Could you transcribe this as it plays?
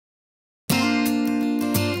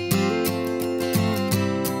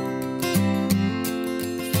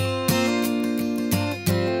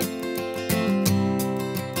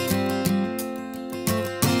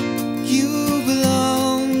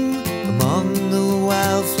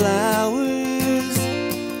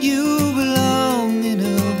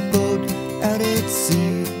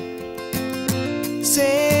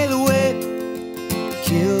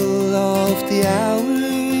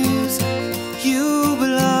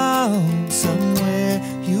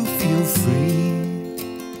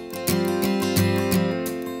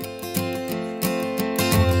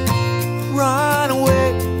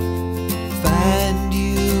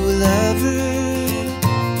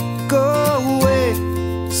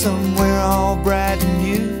somewhere all bright and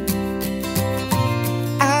new.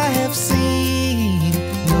 I have seen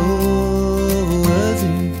no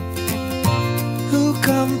other who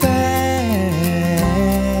compares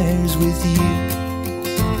with you.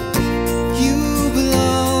 You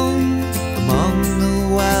belong among the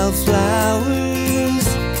wildflowers.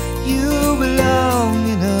 You belong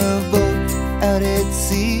in a boat out at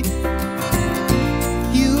sea.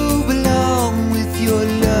 You belong with your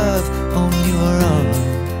love on your arm.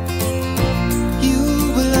 You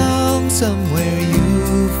belong somewhere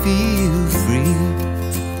you feel free.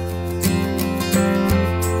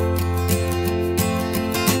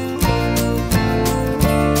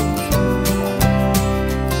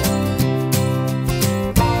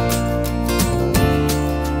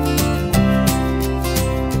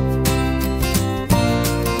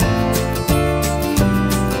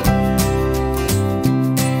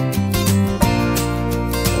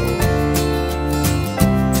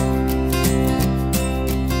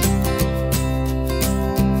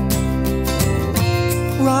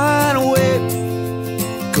 Run away,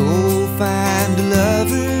 go find a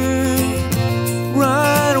lover.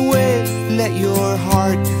 Run away, let your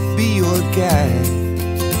heart be your guide.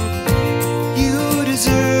 You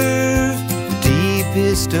deserve the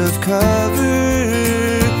deepest of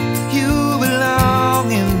cover. You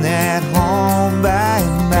belong in that home by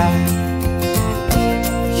and by.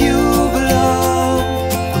 You belong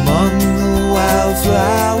among the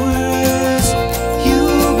wildflowers. You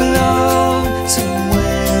belong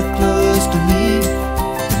somewhere close to me,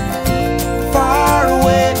 far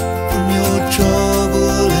away from your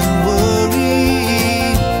trouble and worry.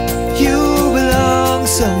 You belong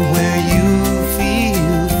somewhere